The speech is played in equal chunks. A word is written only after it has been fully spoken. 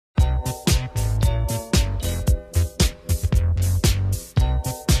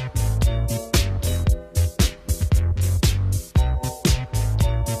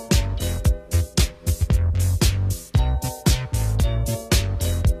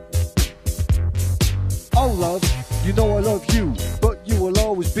love, you know I love you, but you will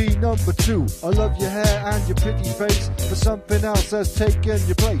always be number two. I love your hair and your pretty face, but something else has taken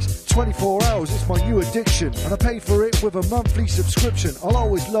your place. 24 hours, it's my new addiction, and I pay for it with a monthly subscription. I'll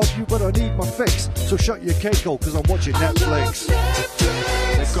always love you, but I need my fix, so shut your cake hole, cause I'm watching Netflix.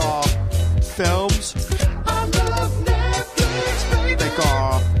 They've got films. I love Netflix, baby. They've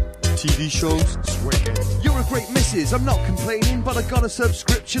got TV shows. It's wicked. You're a great missus, I'm not complaining, but I got a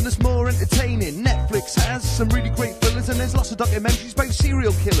subscription that's more entertaining. Netflix has some really great fillers, and there's lots of documentaries about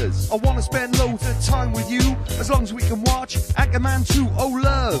serial killers. I want to spend loads of time with you, as long as we can watch Anchorman 2, Oh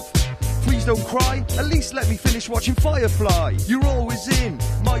Love. Please don't cry, at least let me finish watching Firefly. You're always in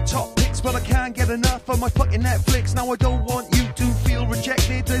my top picks, but I can't get enough of my fucking Netflix. Now I don't want you to feel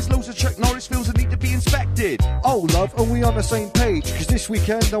rejected. There's loads of Chuck Norris films that need to be inspected. Oh love, are we on the same page? Cause this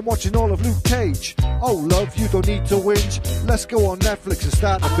weekend I'm watching all of Luke Cage. Oh love, you don't need to whinge. Let's go on Netflix and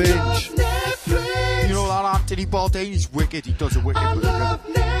start a binge. You know that Anthony Bourdain, he's wicked, he does a wicked I burger. love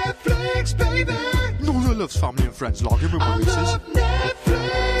Netflix, baby. You know who loves family and friends logging with my missus?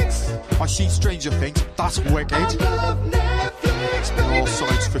 I see Stranger Things, that's wicked. All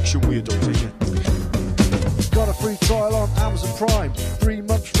science fiction weirdos, ain't it? Got a free trial on Amazon Prime. 3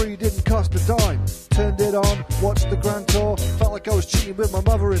 months free, didn't cost a dime. Turned it on, watched the Grand Tour. Felt like I was cheating with my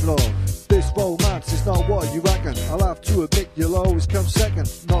mother-in-law. This romance is not what you reckon. I'll have to admit you'll always come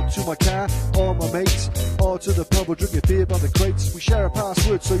second. Not to my car or my mates, or to the pub or drink a beer by the crates. We share a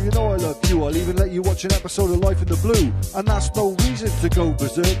password, so you know I love you. I'll even let you watch an episode of Life in the Blue. And that's no reason to go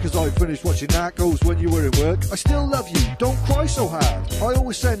berserk, cause I finished watching Narcos when you were in work. I still love you, don't cry so hard. I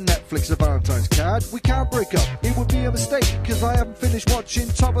always send Netflix a Valentine's card. We can't break up, it would be a mistake, cause I haven't finished watching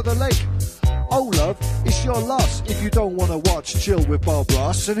Top of the Lake. Oh love, it's your loss if you don't want to watch Chill with Bob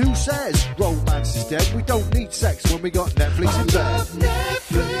Ross. And who says romance is dead? We don't need sex when we got Netflix in bed.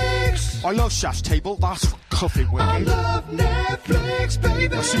 Netflix. I love Chef's Table, that's cuffing wicked. I love Netflix,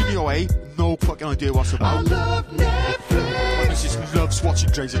 baby. I've seen the OA, no fucking idea what's I about. love Netflix. My missus loves watching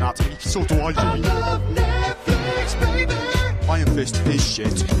Grey's Anatomy, so do I, I really. love Netflix, baby. Iron Fist is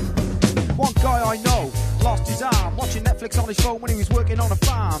shit. One guy I know lost his arm watching Netflix on his phone when he was working on a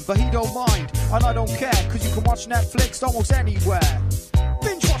farm. But he don't mind, and I don't care, cause you can watch Netflix almost anywhere.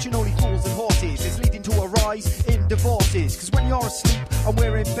 Binge watching Only Fools and Horses is leading to a rise in divorces. Cause when you're asleep and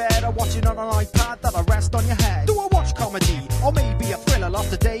we're in bed, I watch it on an iPad that I rest on your head. Do I watch comedy? Or maybe a thriller?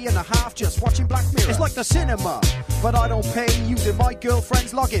 Lost a day and a half just watching Black Mirror. It's like the cinema, but I don't pay, using my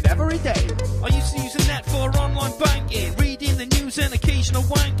girlfriend's login every day. I used to use the net for online banking, reading the news and occasional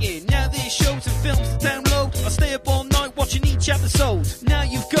wanking. Now there's shows and films to download. I stay up all night watching each episode. Now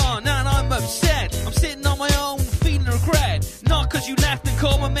you've gone and I'm upset. I'm sitting on my own feeling regret. Not cause you left and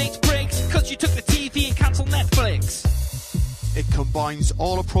called my mates bricks, cause you took the TV and cancelled Netflix. It combines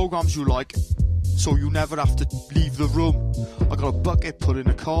all the programs you like, so you never have to leave the room. I got a bucket put in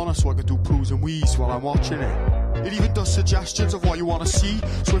the corner so I can do poos and wees while I'm watching it. It even does suggestions of what you want to see,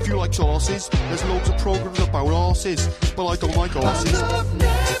 so if you like horses, there's loads of programs about horses, but I don't like horses. I love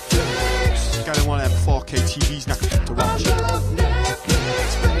Netflix. Getting one of them 4K TVs next to watch. I love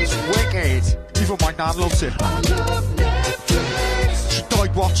Netflix, baby. It's wicked. Even my nan loves it. I love Netflix. She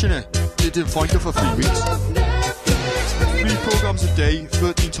died watching it. They didn't find her for 3 weeks. I love Netflix, baby. 3 programs a day,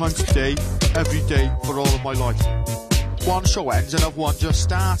 13 times a day, every day for all of my life. One show ends, another one just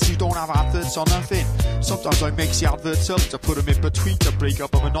starts. You don't have adverts or nothing. Sometimes I mix the adverts up to put them in between to break up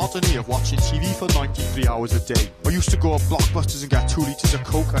the monotony of watching TV for 93 hours a day. I used to go to Blockbusters and get 2 litres of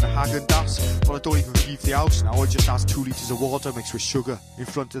Coke and a Häagen-Dazs, but I don't even leave the house now. I just have 2 litres of water mixed with sugar in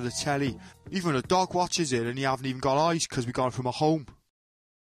front of the telly. Even the dog watches it and he haven't even got eyes because we got it from a home.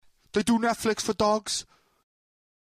 They do Netflix for dogs.